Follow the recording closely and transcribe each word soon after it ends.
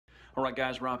Alright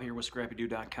guys, Rob here with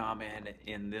ScrappyDoo.com, and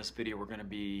in this video we're going to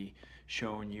be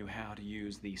showing you how to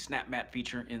use the SnapMat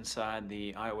feature inside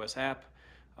the iOS app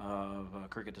of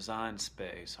Cricut Design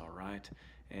Space. Alright,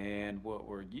 and what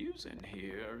we're using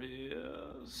here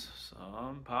is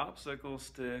some popsicle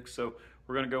sticks. So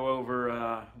we're going to go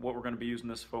over what we're going to be using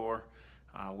this for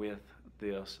with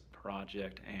this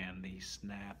project and the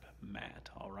SnapMat.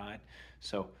 Alright,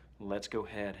 so let's go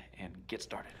ahead and get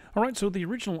started. All right, so the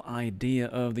original idea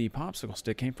of the popsicle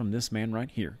stick came from this man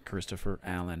right here, Christopher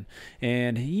Allen.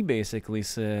 And he basically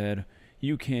said,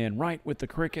 you can write with the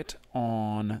Cricut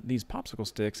on these popsicle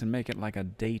sticks and make it like a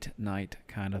date night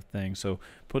kind of thing. So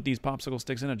put these popsicle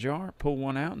sticks in a jar, pull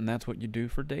one out, and that's what you do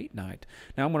for date night.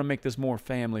 Now I'm going to make this more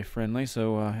family friendly,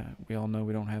 so we all know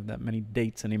we don't have that many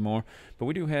dates anymore, but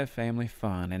we do have family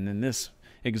fun. And in this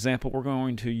example, we're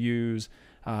going to use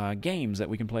games that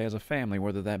we can play as a family,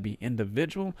 whether that be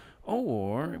individual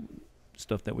or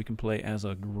stuff that we can play as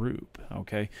a group.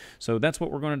 Okay, so that's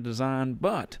what we're going to design.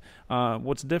 But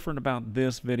what's different about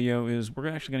this video is we're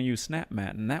actually going to use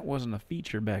SnapMat, and that wasn't a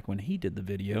feature back when he did the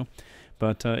video,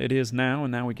 but it is now,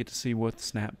 and now we get to see what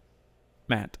SnapMat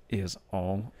is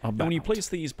all about. When you place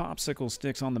these popsicle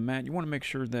sticks on the mat, you want to make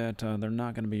sure that they're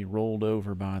not going to be rolled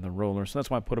over by the roller. So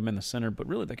that's why I put them in the center, but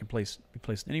really they can be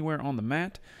placed anywhere on the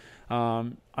mat.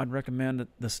 I'd recommend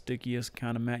the stickiest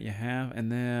kind of mat you have, and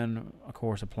then of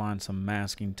course applying some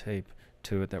masking tape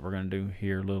to it that we're going to do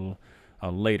here a little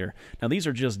later. Now these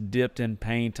are just dipped in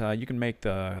paint. You can make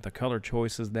the color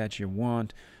choices that you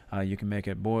want. You can make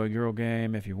it boy-girl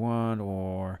game if you want,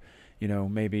 or you know,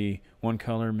 maybe one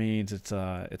color means it's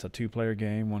a two-player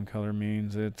game, one color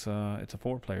means it's a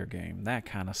four-player game. That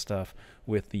kind of stuff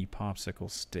with the popsicle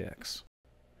sticks.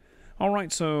 All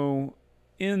right, so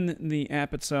in the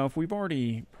app itself, we've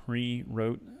already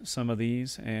pre-wrote some of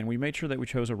these, and we made sure that we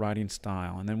chose a writing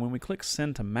style. And then when we click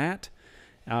Send to Mat,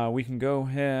 we can go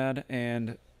ahead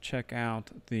and check out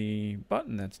the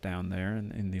button that's down there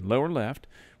in the lower left,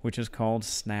 which is called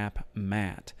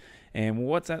SnapMat. And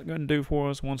what's that going to do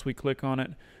for us once we click on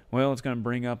it? Well, it's going to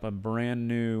bring up a brand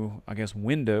new, I guess,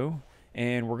 window,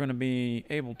 and we're going to be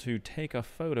able to take a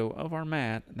photo of our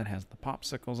mat that has the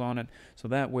popsicles on it, so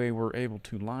that way we're able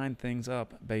to line things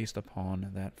up based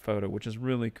upon that photo, which is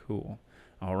really cool.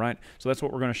 Alright, so that's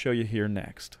what we're going to show you here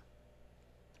next.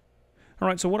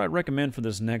 Alright, so what I recommend for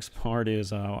this next part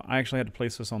is I actually had to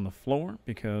place this on the floor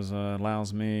because it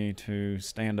allows me to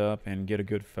stand up and get a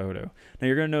good photo. Now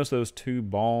you're going to notice those two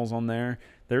balls on there.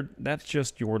 That's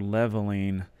just your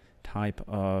leveling type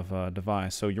of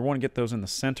device. So you want to get those in the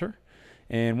center.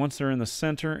 And once they're in the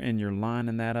center and you're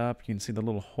lining that up, you can see the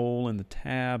little hole in the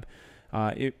tab.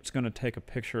 It's going to take a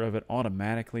picture of it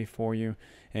automatically for you.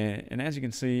 And as you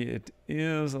can see, it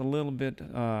is a little bit,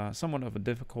 somewhat of a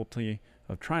difficulty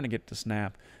of trying to get to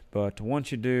snap. But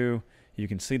once you do, you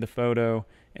can see the photo.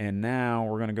 And now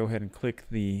we're going to go ahead and click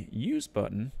the Use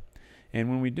button. And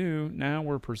when we do, now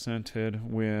we're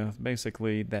presented with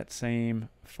basically that same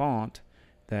font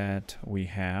that we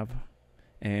have.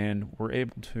 And we're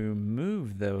able to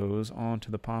move those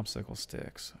onto the popsicle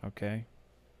sticks, okay?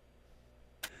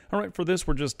 Alright, for this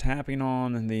we're just tapping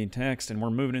on the text and we're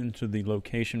moving it into the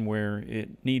location where it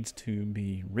needs to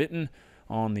be written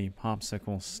on the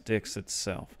popsicle sticks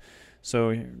itself.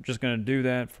 So you're just going to do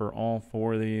that for all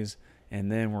four of these,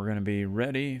 and then we're going to be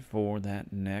ready for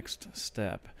that next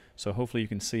step. So hopefully you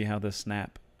can see how this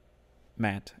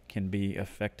SnapMat can be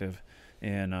effective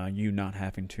and you not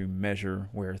having to measure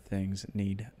where things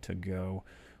need to go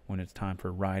when it's time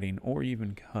for writing or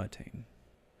even cutting.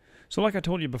 So like I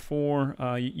told you before,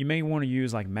 you may want to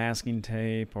use like masking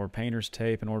tape or painter's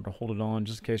tape in order to hold it on,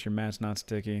 just in case your mat's not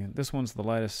sticky. This one's the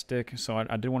lightest stick, so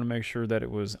I did want to make sure that it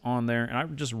was on there, and I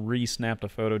just re-snapped a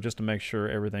photo just to make sure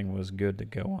everything was good to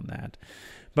go on that.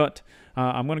 But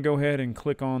I'm going to go ahead and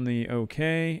click on the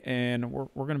OK, and we're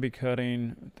going to be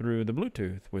cutting through the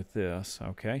Bluetooth with this.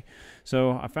 Okay,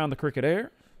 so I found the Cricut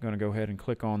Air. I'm going to go ahead and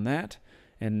click on that,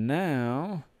 and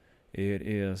now it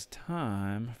is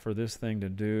time for this thing to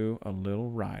do a little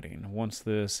writing once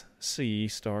this C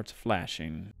starts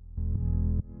flashing.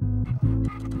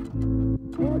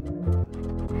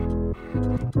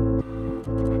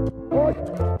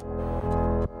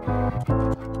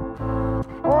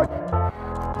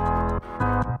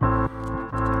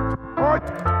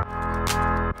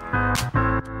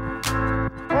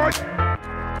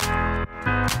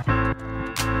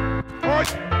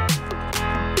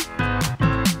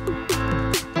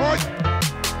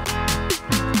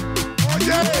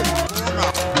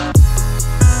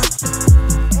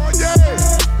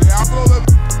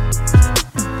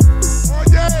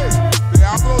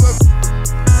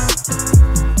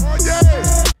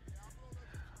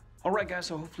 Alright guys,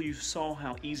 so hopefully you saw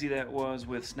how easy that was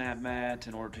with SnapMat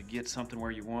in order to get something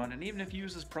where you want. And even if you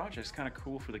use this project, it's kind of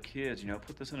cool for the kids. You know,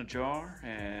 put this in a jar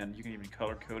and you can even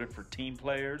color code it for team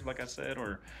players, like I said,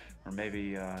 or maybe,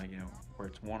 you know, where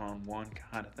it's one-on-one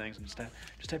kind of things. And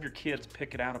just have your kids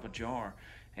pick it out of a jar.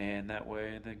 And that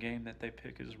way the game that they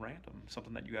pick is random,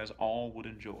 something that you guys all would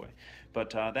enjoy.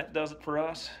 But that does it for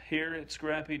us here at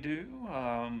Scrappy Doo.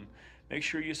 Make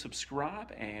sure you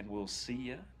subscribe, and we'll see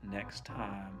you next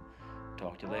time.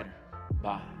 Talk to you later.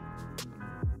 Bye.